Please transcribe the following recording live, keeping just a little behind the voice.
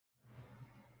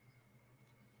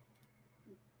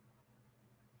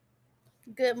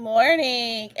Good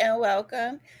morning and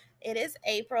welcome. It is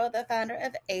April, the founder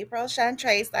of April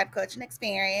Chantrace Life Coaching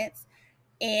Experience,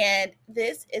 and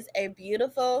this is a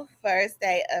beautiful first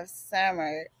day of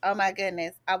summer. Oh my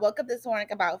goodness! I woke up this morning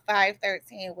about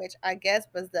 5:13, which I guess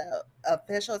was the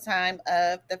official time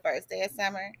of the first day of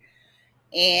summer,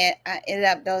 and I ended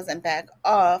up dozing back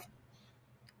off.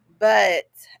 But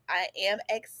I am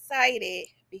excited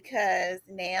because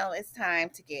now it's time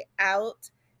to get out.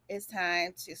 It's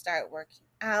time to start working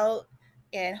out.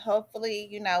 And hopefully,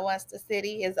 once the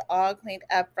city is all cleaned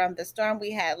up from the storm we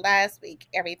had last week,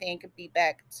 everything could be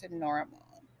back to normal.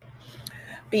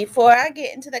 Before I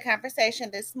get into the conversation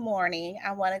this morning,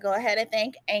 I want to go ahead and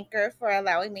thank Anchor for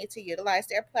allowing me to utilize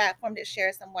their platform to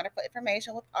share some wonderful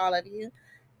information with all of you.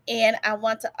 And I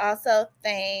want to also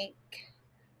thank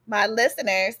my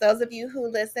listeners, those of you who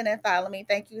listen and follow me,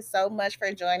 thank you so much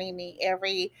for joining me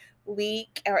every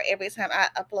week or every time I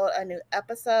upload a new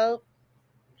episode.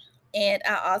 And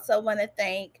I also want to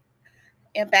thank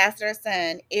Ambassador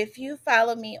Sun. If you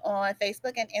follow me on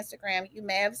Facebook and Instagram, you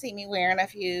may have seen me wearing a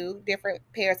few different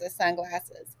pairs of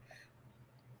sunglasses.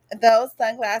 Those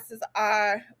sunglasses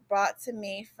are brought to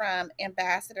me from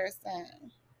Ambassador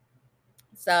Sun.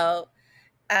 So,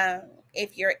 um,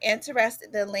 if you're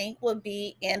interested, the link will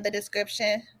be in the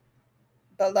description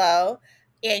below,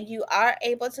 and you are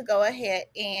able to go ahead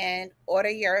and order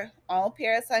your own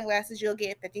pair of sunglasses. You'll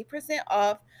get 50%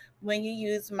 off when you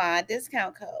use my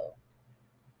discount code.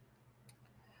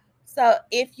 So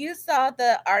if you saw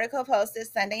the article posted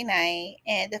Sunday night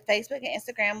and the Facebook and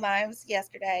Instagram lives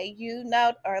yesterday,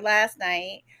 or last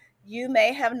night, you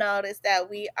may have noticed that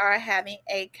we are having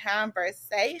a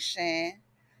conversation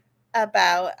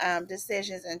about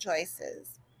decisions and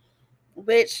choices,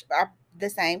 which are the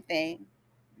same thing.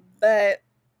 But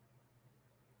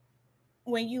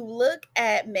when you look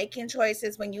at making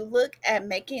choices, when you look at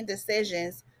making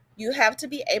decisions, you have to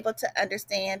be able to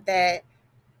understand that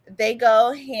they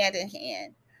go hand in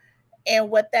hand. And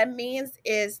what that means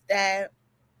is that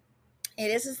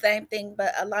it is the same thing,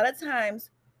 but a lot of times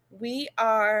we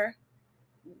are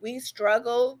we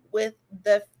struggle with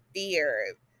the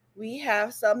fear. We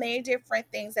have so many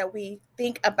different things that we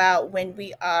think about when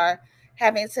we are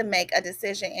having to make a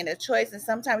decision and a choice. And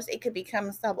sometimes it could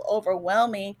become so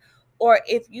overwhelming. Or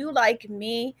if you, like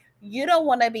me, you don't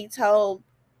want to be told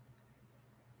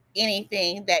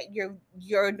anything that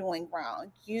you're doing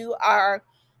wrong. You are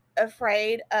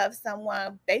afraid of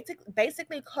someone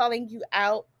basically calling you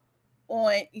out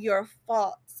on your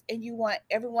faults, and you want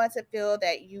everyone to feel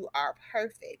that you are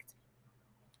perfect.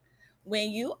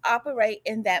 When you operate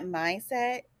in that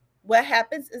mindset, what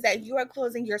happens is that you are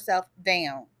closing yourself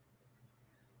down.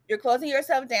 You're closing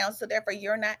yourself down, so therefore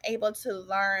you're not able to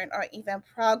learn or even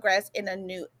progress in a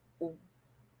new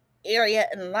area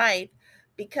in life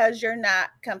because you're not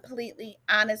completely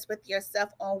honest with yourself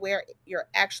on where you're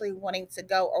actually wanting to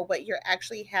go or what you're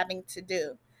actually having to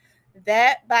do.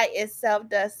 That by itself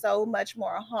does so much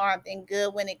more harm than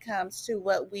good when it comes to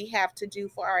what we have to do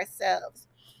for ourselves.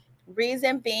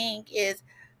 Reason being is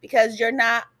because you're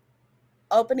not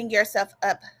opening yourself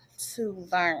up to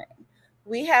learn.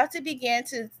 We have to begin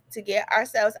to get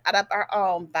ourselves out of our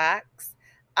own box,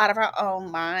 out of our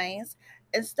own minds,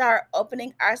 and start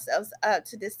opening ourselves up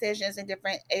to decisions in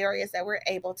different areas that we're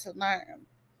able to learn.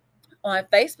 On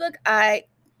Facebook, I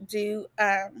do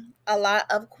a lot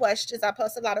of questions. I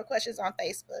post a lot of questions on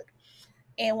Facebook.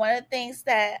 And one of the things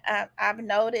that I've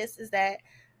noticed is that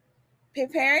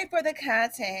preparing for the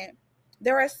content,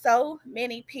 there are so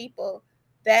many people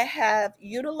that have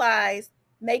utilized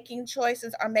making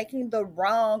choices or making the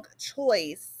wrong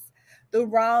choice, the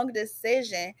wrong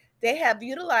decision. They have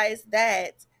utilized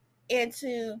that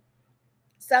into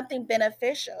something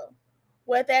beneficial.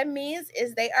 What that means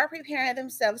is they are preparing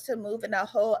themselves to move in a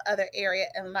whole other area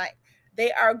in life.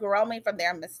 They are growing from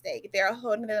their mistake. They are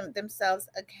holding themselves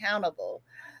accountable.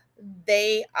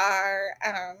 They are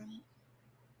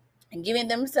giving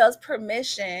themselves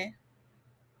permission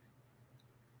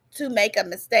to make a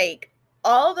mistake.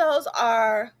 All those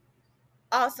are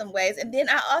awesome ways. And then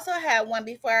I also had one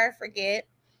before I forget.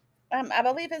 I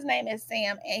believe his name is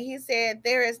Sam, and he said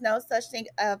there is no such thing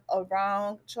of a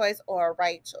wrong choice or a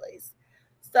right choice.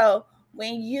 So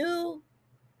when you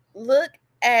look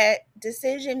at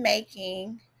decision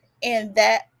making in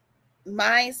that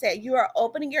mindset, you are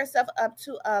opening yourself up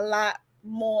to a lot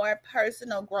more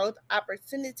personal growth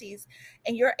opportunities,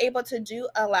 and you're able to do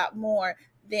a lot more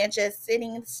than just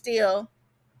sitting still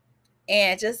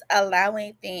and just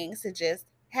allowing things to just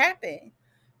happen.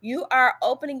 You are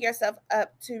opening yourself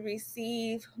up to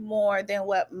receive more than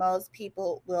what most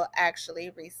people will actually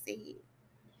receive.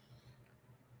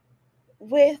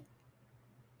 With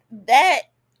that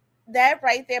that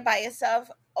right there by itself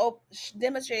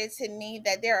demonstrated to me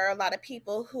that there are a lot of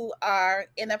people who are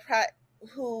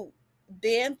who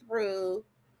been through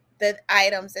the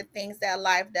items and things that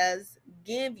life does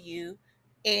give you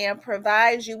and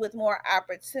provides you with more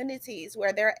opportunities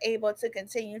where they're able to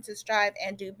continue to strive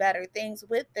and do better things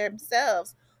with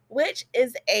themselves, which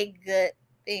is a good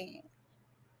thing.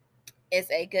 It's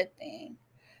a good thing.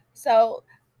 So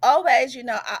always,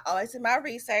 I always do my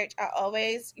research. I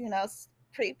always,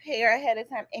 prepare ahead of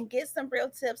time and get some real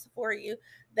tips for you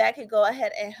that could go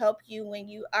ahead and help you when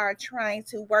you are trying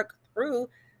to work through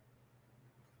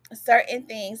certain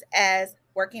things as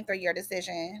working for your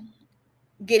decision,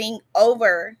 getting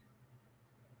over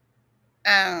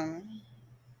um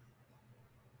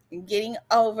getting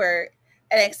over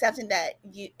and accepting that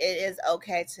it is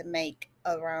okay to make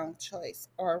a wrong choice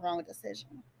or a wrong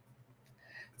decision.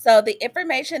 So the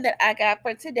information that I got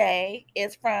for today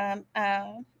is from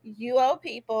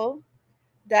uopeople.edu,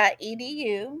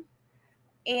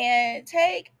 and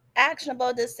take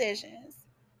actionable decisions.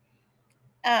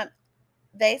 Um,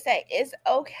 they say it's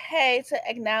okay to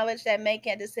acknowledge that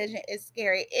making a decision is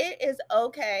scary. It is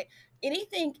okay.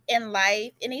 Anything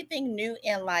new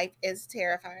in life is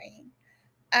terrifying.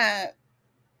 Uh,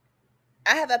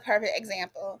 I have a perfect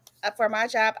example. For my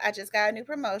job, I just got a new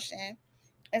promotion.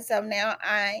 And so now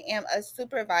I am a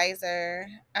supervisor.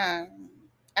 I'm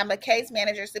a case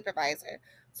manager supervisor.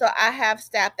 So I have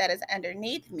staff that is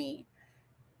underneath me.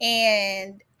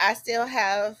 And I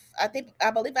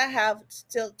believe I have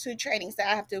still two trainings that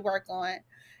I have to work on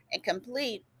and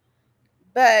complete.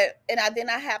 Then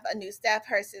I have a new staff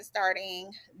person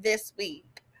starting this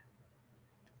week.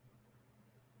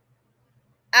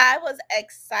 I was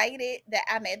excited that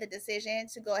I made the decision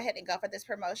to go ahead and go for this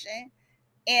promotion.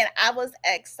 And I was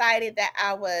excited that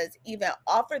I was even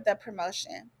offered the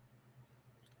promotion.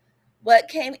 What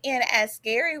came in as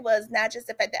scary was not just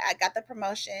the fact that I got the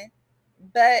promotion,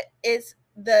 but it's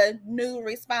the new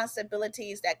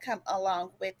responsibilities that come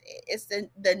along with it. It's the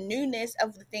newness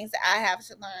of the things that I have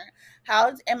to learn.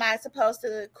 How am I supposed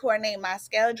to coordinate my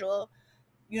schedule,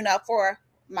 for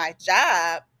my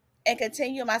job and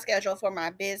continue my schedule for my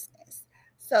business?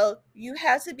 So you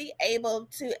have to be able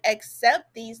to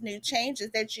accept these new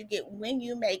changes that you get when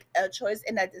you make a choice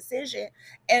and a decision,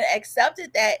 and accept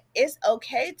it that it's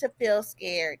okay to feel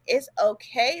scared. It's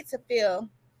okay to feel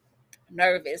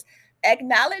nervous.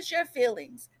 Acknowledge your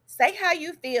feelings. Say how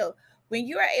you feel. When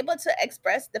you are able to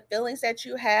express the feelings that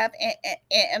you have,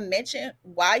 and mention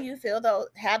why you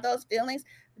have those feelings,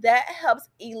 that helps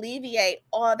alleviate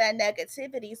all that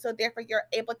negativity. So therefore you're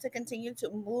able to continue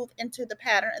to move into the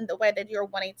pattern in the way that you're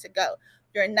wanting to go.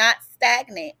 You're not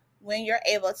stagnant when you're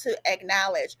able to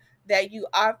acknowledge that you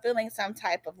are feeling some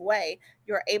type of way.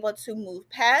 You're able to move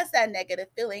past that negative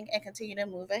feeling and continue to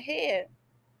move ahead.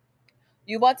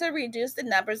 You want to reduce the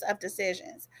numbers of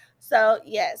decisions. So,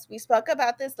 yes, we spoke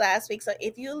about this last week. So,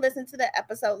 if you listened to the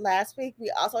episode last week, we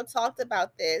also talked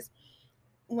about this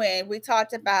when we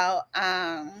talked about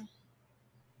I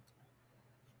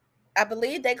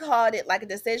believe they called it like a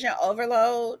decision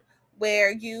overload,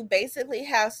 where you basically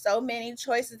have so many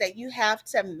choices that you have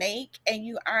to make and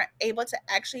you aren't able to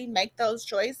actually make those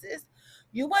choices.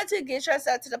 You want to get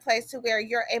yourself to the place to where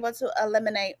you're able to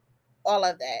eliminate all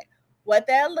of that. What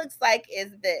that looks like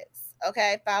is this,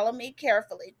 okay? Follow me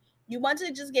carefully. You want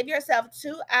to just give yourself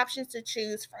two options to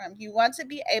choose from. You want to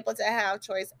be able to have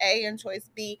choice A and choice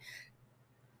B,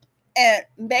 and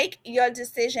make your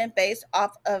decision based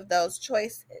off of those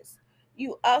choices.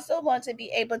 You also want to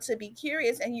be able to be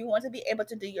curious, and you want to be able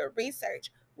to do your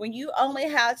research. When you only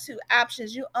have two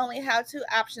options, you only have two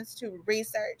options to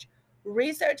research.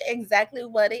 Research exactly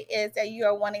what it is that you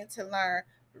are wanting to learn.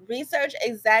 Research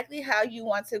exactly how you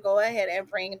want to go ahead and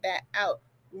bring that out.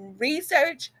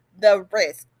 Research the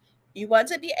risk. You want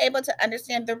to be able to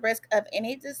understand the risk of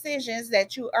any decisions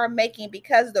that you are making,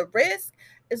 because the risk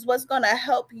is what's going to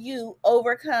help you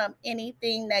overcome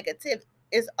anything negative.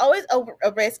 It's always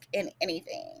a risk in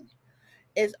anything.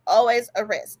 It's always a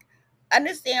risk.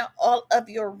 Understand all of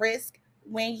your risk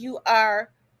when you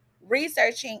are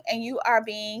researching and you are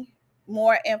being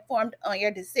more informed on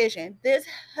your decision. This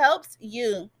helps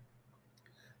you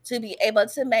to be able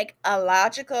to make a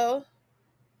logical,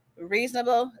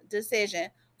 reasonable decision.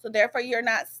 So therefore you're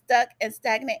not stuck and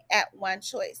stagnant at one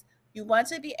choice. You want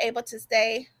to be able to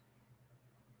stay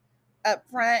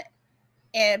upfront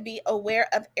and be aware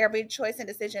of every choice and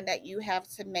decision that you have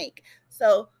to make.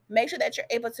 So make sure that you're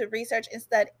able to research and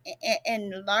study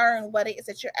and learn what it is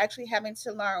that you're actually having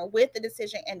to learn with the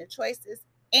decision and the choices.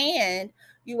 And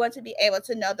you want to be able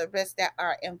to know the risks that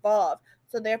are involved.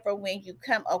 So therefore, when you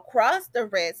come across the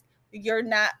risk, you're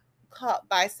not caught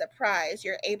by surprise.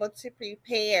 You're able to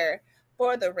prepare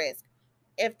for the risk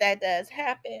if that does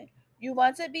happen. You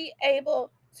want to be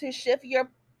able to shift your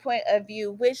point of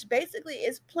view, which basically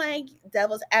is playing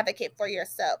devil's advocate for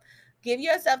yourself. Give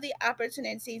yourself the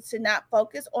opportunity to not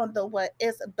focus on the what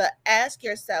is, but ask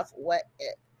yourself what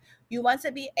if. You want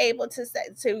to be able to say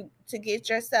to get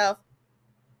yourself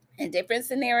in different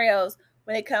scenarios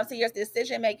when it comes to your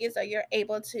decision making, so you're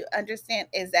able to understand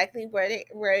exactly where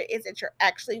it is that you're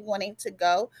actually wanting to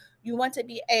go. You want to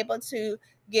be able to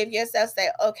give yourself say,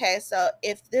 okay, so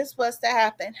if this was to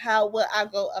happen, how will I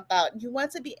go about? You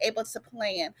want to be able to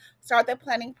plan, start the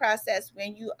planning process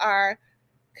when you are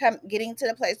getting to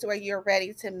the place to where you're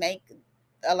ready to make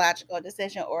a logical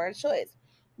decision or a choice.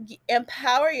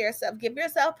 Empower yourself, give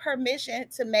yourself permission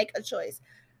to make a choice.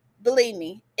 Believe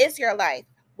me, it's your life.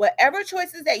 Whatever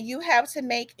choices that you have to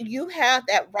make, you have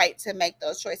that right to make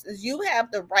those choices. You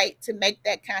have the right to make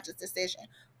that conscious decision.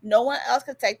 No one else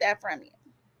can take that from you.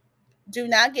 Do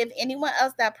not give anyone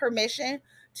else that permission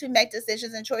to make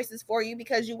decisions and choices for you,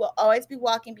 because you will always be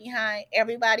walking behind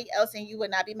everybody else and you will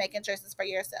not be making choices for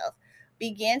yourself.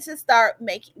 Begin to start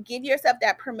making, give yourself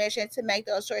that permission to make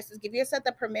those choices. Give yourself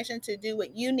the permission to do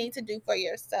what you need to do for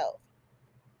yourself.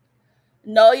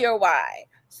 Know your why.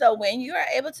 So when you are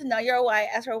able to know your why,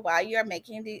 as for why you are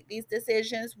making these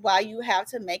decisions, why you have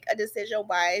to make a decision,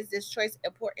 why is this choice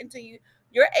important to you,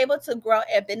 you're able to grow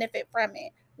and benefit from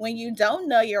it. When you don't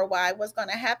know your why, what's going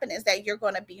to happen is that you're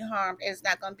going to be harmed. It's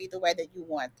not going to be the way that you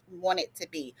want it to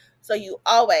be. So you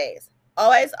always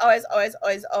want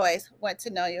to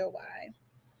know your why.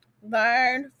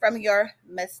 Learn from your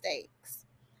mistakes.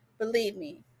 Believe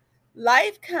me,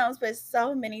 life comes with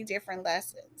so many different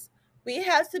lessons. We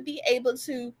have to be able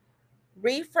to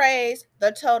rephrase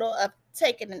the total of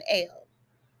taking an L.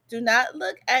 Do not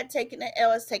look at taking an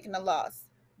L as taking a loss.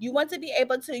 You want to be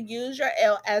able to use your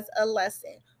L as a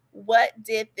lesson. What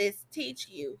did this teach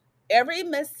you? Every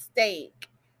mistake,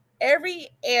 every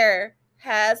error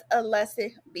has a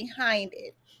lesson behind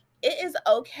it. It is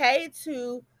okay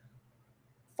to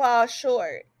fall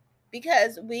short,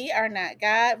 because we are not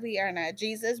God, we are not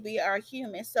Jesus, we are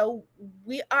human. So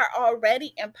we are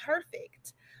already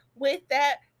imperfect. With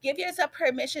that, give yourself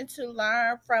permission to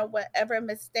learn from whatever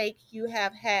mistake you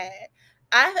have had.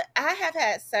 I have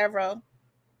had several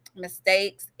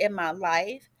mistakes in my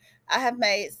life. I have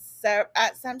made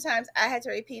sometimes I had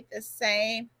to repeat the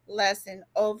same lesson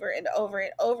over and over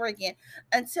and over again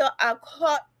until I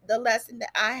caught the lesson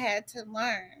that I had to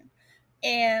learn.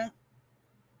 And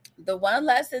the one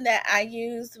lesson that I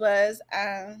used was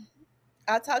I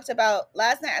talked about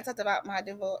last night. I talked about my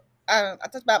divorce. I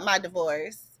talked about my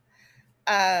divorce.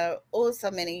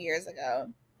 So many years ago.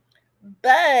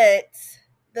 But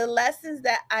the lessons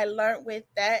that I learned with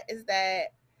that is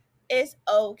that it's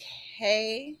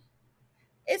okay,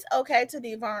 it's okay to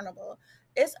be vulnerable.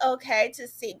 It's okay to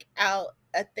seek out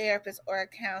a therapist or a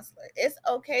counselor. It's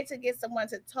okay to get someone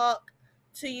to talk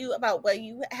to you about what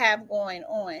you have going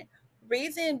on.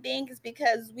 Reason being is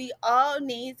because we all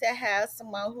need to have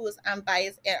someone who is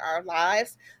unbiased in our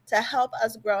lives to help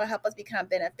us grow and help us become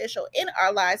beneficial in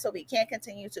our lives, so we can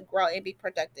continue to grow and be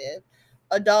productive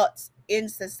adults in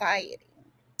society.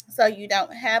 So you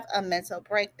don't have a mental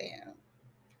breakdown.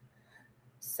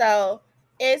 So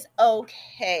it's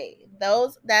okay.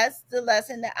 That's the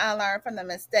lesson that I learned from the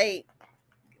mistake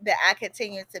that I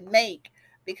continue to make,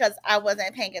 because I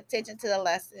wasn't paying attention to the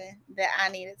lesson that I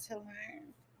needed to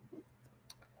learn.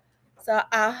 So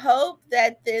I hope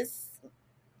that this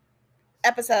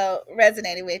episode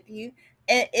resonated with you.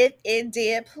 And if it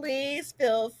did, please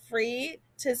feel free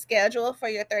to schedule for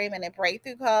your 30-minute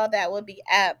breakthrough call. That will be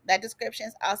at that description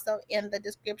is also in the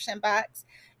description box.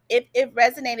 If it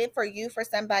resonated for you, for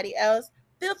somebody else,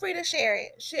 feel free to share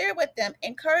it. Share it with them.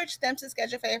 Encourage them to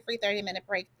schedule for a free 30-minute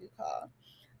breakthrough call.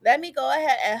 Let me go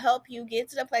ahead and help you get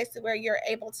to the place to where you're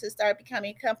able to start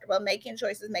becoming comfortable making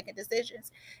choices, making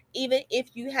decisions, even if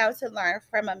you have to learn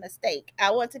from a mistake.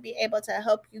 I want to be able to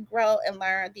help you grow and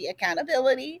learn the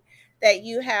accountability that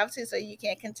you have to, so you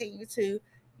can continue to,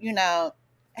 you know,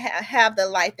 have the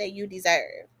life that you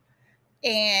deserve.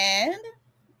 And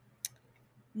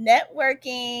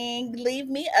networking, leave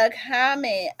me a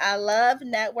comment. I love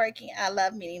networking. I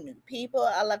love meeting new people.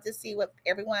 I love to see what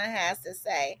everyone has to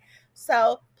say.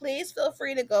 So please feel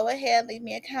free to go ahead, leave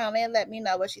me a comment, let me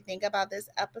know what you think about this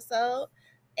episode,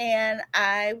 and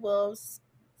I will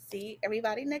see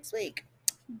everybody next week.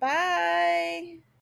 Bye.